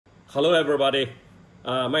Hello, everybody.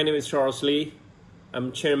 My name is Charles Lee.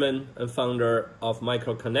 I'm chairman and founder of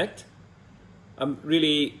MicroConnect. I'm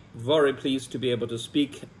really very pleased to be able to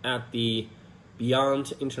speak at the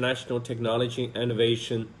Beyond International Technology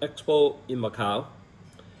Innovation Expo in Macau.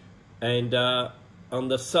 And on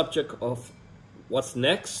the subject of what's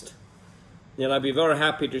next, I'll be very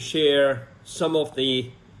happy to share some of the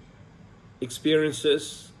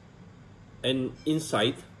experiences and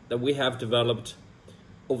insight that we have developed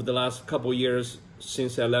over the last couple of years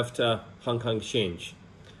since I left Hong Kong Exchange.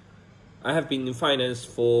 I have been in finance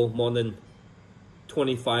for more than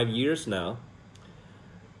 25 years now,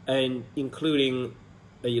 and including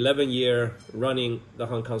an 11-year running the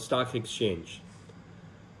Hong Kong Stock Exchange.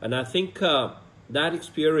 And I think that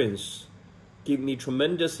experience gave me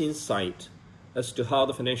tremendous insight as to how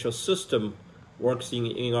the financial system works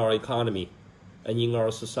in our economy and in our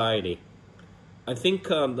society. I think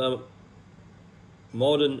the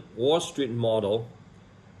modern Wall Street model,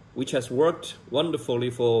 which has worked wonderfully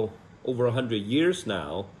for over 100 years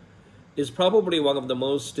now, is probably one of the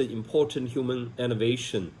most important human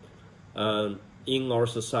innovation in our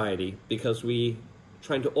society, because we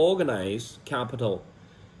trying to organize capital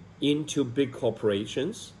into big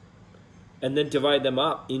corporations and then divide them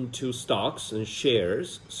up into stocks and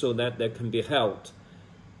shares so that they can be held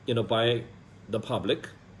by the public.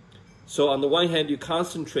 So on the one hand, you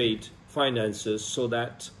concentrate finances so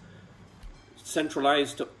that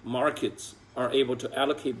centralized markets are able to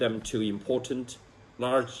allocate them to important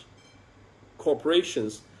large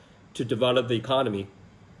corporations to develop the economy.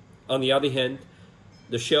 On the other hand,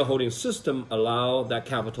 the shareholding system allows that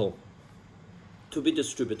capital to be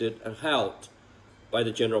distributed and held by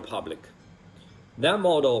the general public. That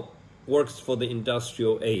model works for the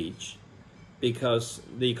industrial age because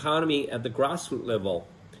the economy at the grassroots level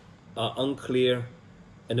are unclear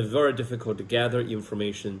and very difficult to gather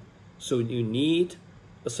information. So you need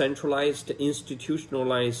a centralized,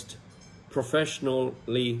 institutionalized,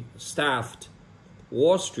 professionally staffed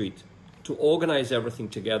Wall Street to organize everything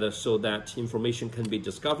together so that information can be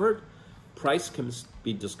discovered, price can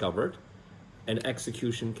be discovered, and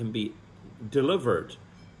execution can be delivered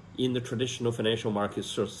in the traditional financial market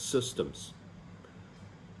systems.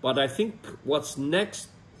 But I think what's next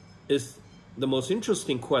is the most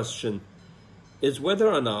interesting question, is whether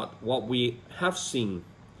or not what we have seen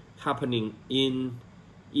happening in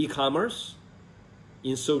e-commerce,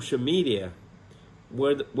 in social media,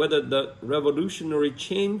 whether the revolutionary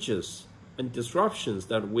changes and disruptions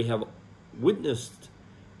that we have witnessed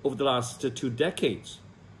over the last 2 decades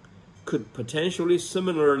could potentially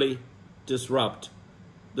similarly disrupt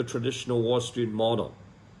the traditional Wall Street model.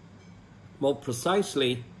 More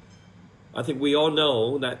precisely, I think we all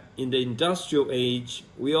know that in the industrial age,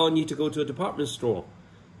 we all need to go to a department store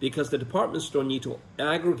because the department store need to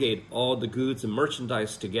aggregate all the goods and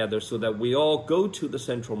merchandise together so that we all go to the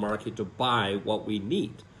central market to buy what we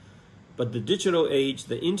need. But the digital age,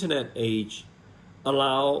 the internet age,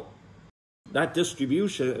 allow that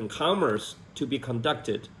distribution and commerce to be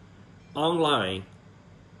conducted online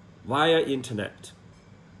via internet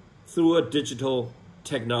through digital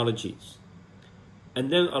technologies, and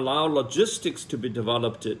then allow logistics to be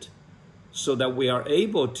developed so that we are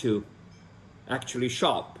able to actually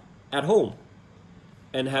shop at home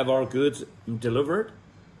and have our goods delivered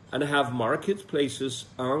and have marketplaces,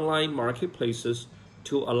 online marketplaces,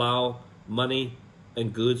 to allow money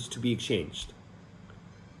and goods to be exchanged.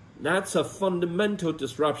 That's a fundamental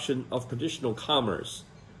disruption of traditional commerce.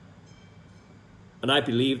 And I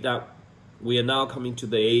believe that we are now coming to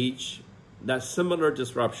the age that similar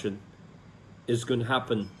disruption is going to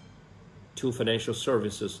happen to financial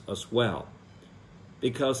services as well.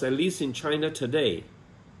 Because at least in China today,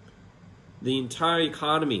 the entire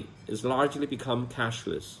economy is largely become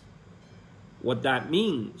cashless. What that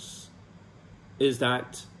means is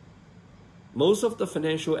that most of the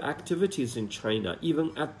financial activities in China,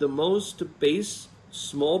 even at the most base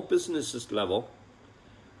small businesses level,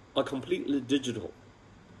 are completely digital,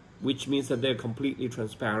 which means that they're completely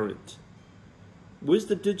transparent. With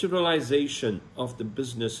the digitalization of the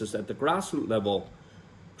businesses at the grassroots level,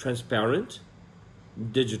 transparent,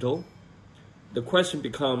 digital, the question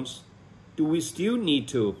becomes, do we still need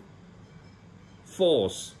to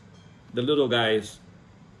force the little guys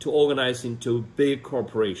to organize into big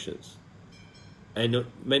corporations? And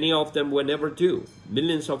many of them will never do.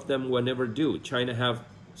 Millions of them will never do. China have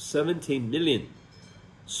 17 million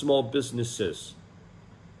small businesses.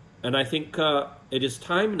 And I think it is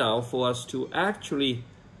time now for us to actually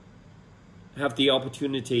have the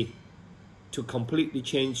opportunity to completely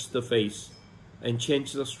change the face and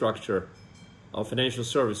change the structure of financial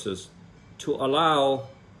services to allow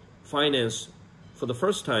finance for the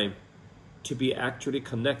first time to be actually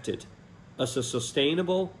connected as a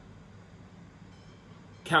sustainable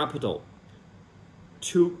capital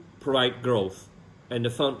to provide growth and to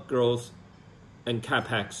fund growth and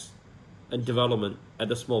capex and development at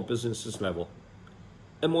the small businesses level.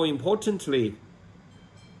 And more importantly,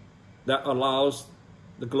 that allows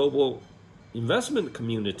the global investment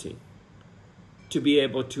community to be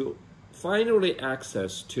able to finally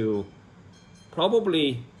access to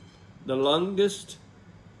probably the longest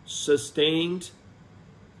sustained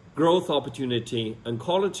growth opportunity and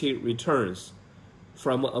quality returns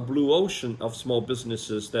from a blue ocean of small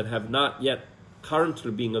businesses that have not yet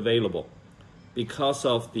currently been available because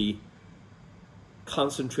of the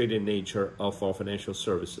concentrated nature of our financial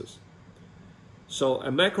services. So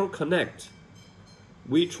at Macro Connect,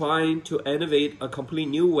 we try to innovate a complete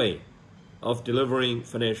new way of delivering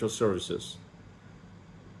financial services.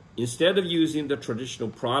 Instead of using the traditional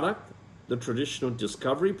product, the traditional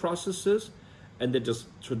discovery processes, and the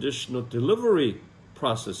traditional delivery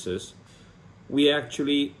processes, we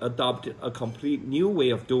actually adopted a complete new way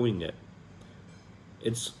of doing it.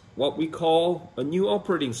 It's what we call a new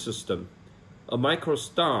operating system, a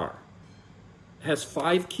MicroStar. Has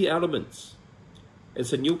 5 key elements.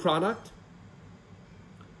 It's a new product,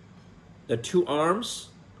 there are 2 arms,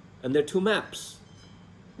 and there are 2 maps.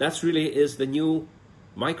 That's really is the new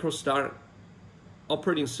MicroStar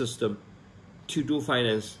operating system to do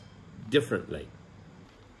finance differently.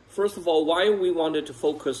 First of all, why we wanted to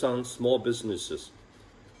focus on small businesses?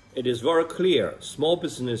 It is very clear small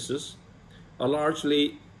businesses are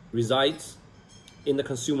largely resides in the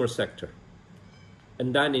consumer sector.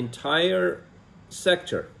 And that entire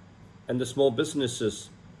sector and the small businesses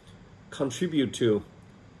contribute to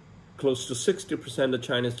close to 60% of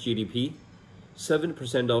China's GDP,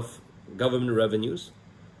 7% of government revenues,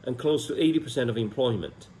 and close to 80% of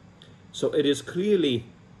employment. So it is clearly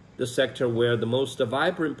the sector where the most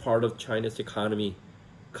vibrant part of China's economy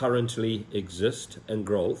currently exists and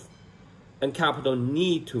growth, and capital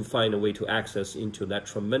need to find a way to access into that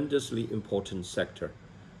tremendously important sector.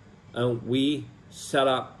 And we set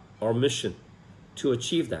up our mission to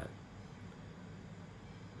achieve that.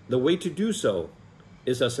 The way to do so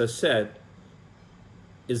is, as I said,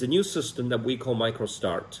 is a new system that we call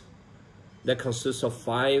MicroStart that consists of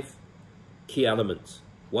 5 key elements: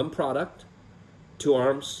 1 product, 2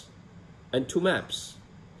 arms, and 2 maps.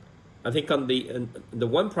 I think on the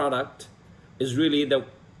 1 product is really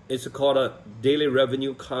it's called a daily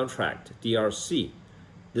revenue contract, DRC.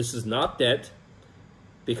 This is not debt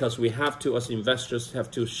because we have to, as investors,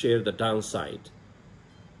 have to share the downside.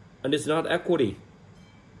 And it's not equity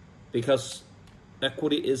because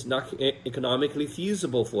equity is not economically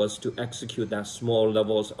feasible for us to execute that small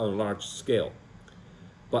levels on large scale.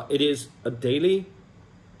 But it is a daily,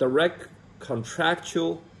 direct,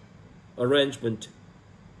 contractual arrangement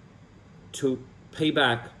to pay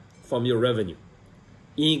back from your revenue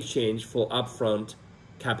in exchange for upfront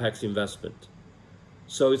capex investment.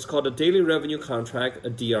 So it's called a daily revenue contract, a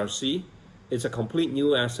DRC. It's a complete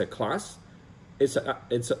new asset class. It's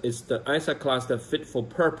the asset class that fit for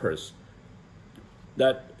purpose,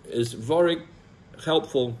 that is very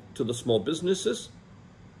helpful to the small businesses.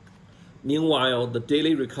 Meanwhile, the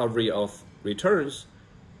daily recovery of returns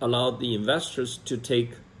allowed the investors to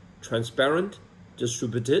take transparent,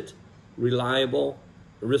 distributed, reliable,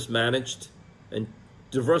 risk-managed, and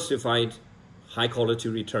diversified high-quality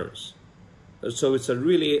returns. So it's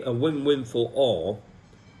really a win-win for all,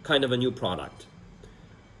 kind of a new product.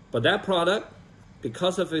 But that product,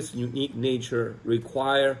 because of its unique nature,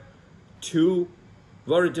 require 2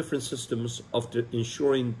 very different systems of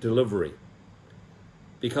ensuring delivery.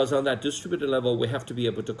 Because on that distributed level, we have to be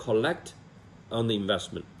able to collect on the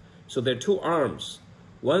investment. So there are 2 arms.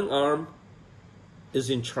 1 arm is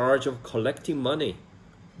in charge of collecting money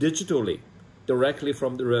digitally, directly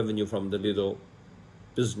from the revenue from the little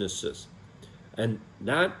businesses. And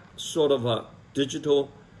that sort of a digital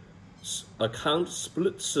account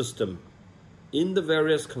split system in the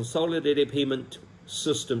various consolidated payment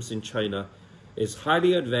systems in China is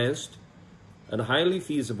highly advanced and highly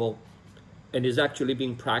feasible and is actually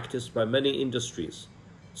being practiced by many industries.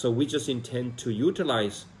 So we just intend to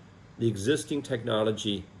utilize the existing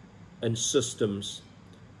technology and systems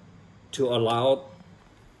to allow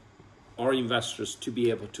our investors to be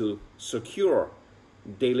able to secure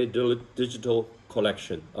daily digital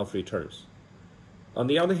collection of returns. On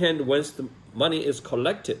the other hand, once the money is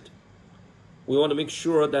collected, we want to make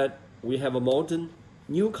sure that we have a modern,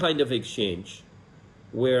 new kind of exchange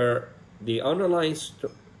where the underlying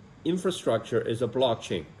infrastructure is a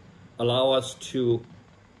blockchain, allow us to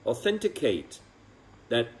authenticate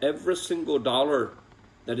that every single dollar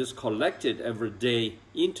that is collected every day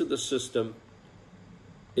into the system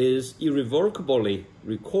is irrevocably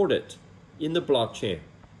recorded in the blockchain,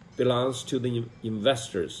 belongs to the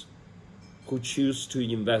investors who choose to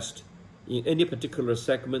invest in any particular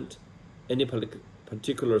segment, any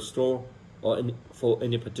particular store, or for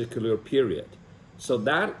any particular period. So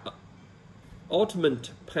that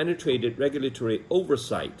ultimate penetrated regulatory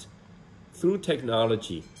oversight through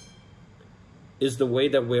technology is the way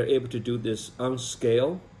that we're able to do this on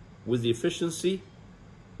scale with efficiency,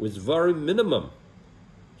 with very minimum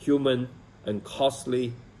human and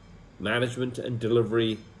costly management and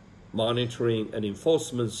delivery, monitoring and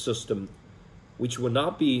enforcement system, which will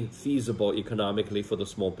not be feasible economically for the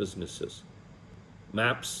small businesses.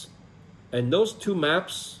 Maps, and those two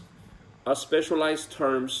maps are specialized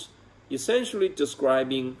terms essentially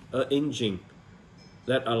describing an engine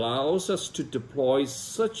that allows us to deploy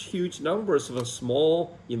such huge numbers of a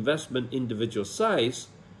small investment individual size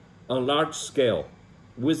on large scale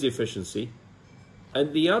with efficiency.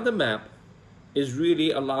 And the other map is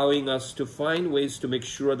really allowing us to find ways to make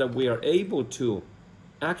sure that we are able to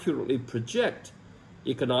accurately project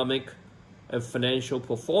economic and financial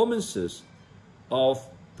performances of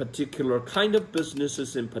particular kind of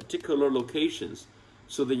businesses in particular locations,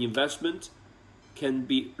 so the investment can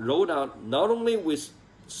be rolled out not only with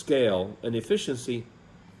scale and efficiency,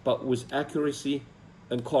 but with accuracy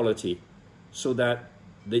and quality, so that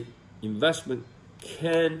the investment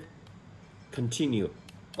can continue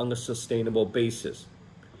on a sustainable basis.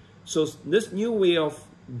 So this new way of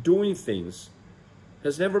doing things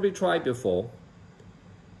has never been tried before,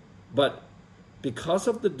 but because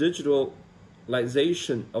of the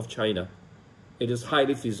digitalization of China, it is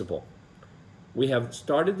highly feasible. We have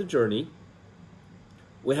started the journey.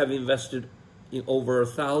 We have invested in over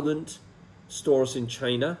 1,000 stores in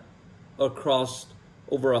China across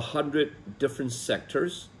over 100 different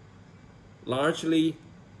sectors, largely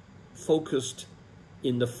focused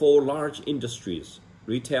in the 4 large industries: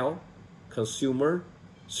 retail, consumer,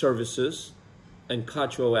 services, and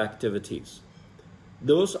cultural activities.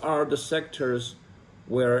 Those are the sectors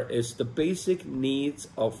where it's the basic needs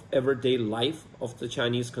of everyday life of the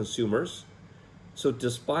Chinese consumers. So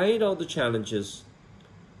despite all the challenges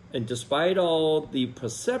and despite all the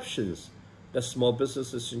perceptions that small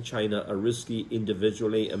businesses in China are risky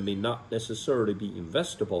individually and may not necessarily be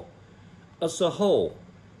investable, as a whole,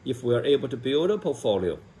 if we are able to build a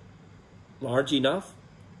portfolio large enough,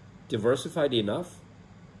 diversified enough,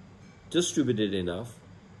 distributed enough,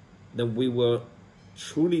 then we will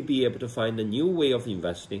truly be able to find a new way of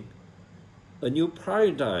investing, a new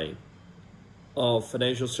paradigm of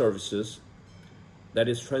financial services that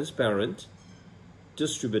is transparent,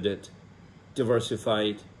 distributed,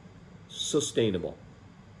 diversified, sustainable.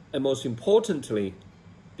 And most importantly,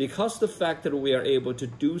 because the fact that we are able to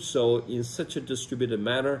do so in such a distributed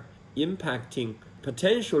manner, impacting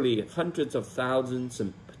potentially hundreds of thousands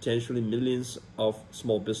and potentially millions of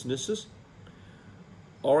small businesses,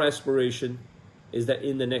 our aspiration is that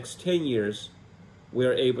in the next 10 years, we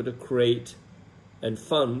are able to create and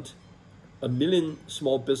fund 1 million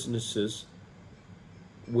small businesses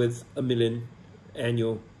with 1 million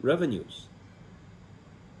annual revenues,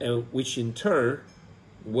 and which in turn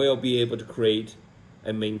will be able to create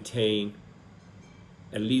and maintain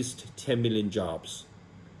at least 10 million jobs.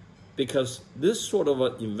 Because this sort of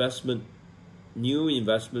an investment, new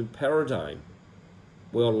investment paradigm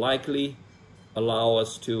will likely allow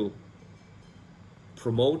us to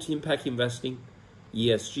promote impact investing,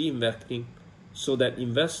 ESG investing, so that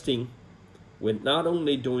investing, we're not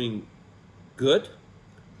only doing good,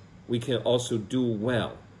 we can also do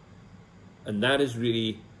well. And that is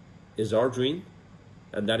really is our dream,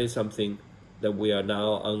 and that is something that we are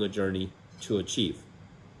now on a journey to achieve.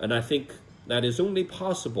 And I think that is only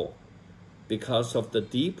possible because of the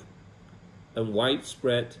deep and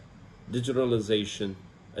widespread digitalization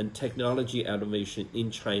and technology automation in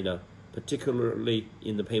China, particularly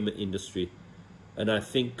in the payment industry. And I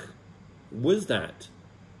think with that,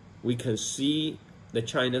 we can see that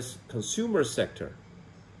China's consumer sector,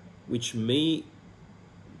 which may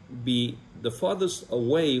be the farthest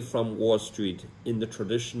away from Wall Street in the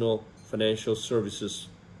traditional financial services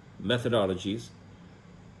methodologies,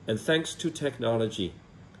 and thanks to technology,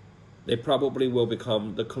 they probably will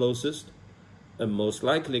become the closest and most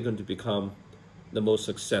likely going to become the most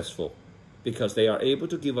successful, because they are able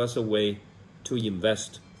to give us a way to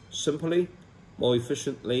invest simply, more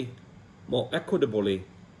efficiently, more equitably,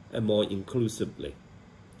 and more inclusively.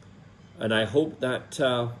 And I hope that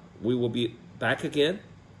we will be back again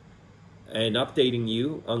and updating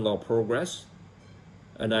you on our progress.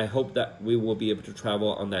 And I hope that we will be able to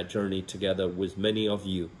travel on that journey together with many of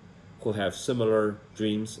you who have similar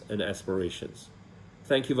dreams and aspirations.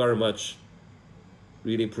 Thank you very much.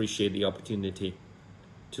 Really appreciate the opportunity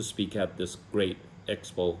to speak at this great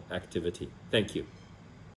Expo activity. Thank you.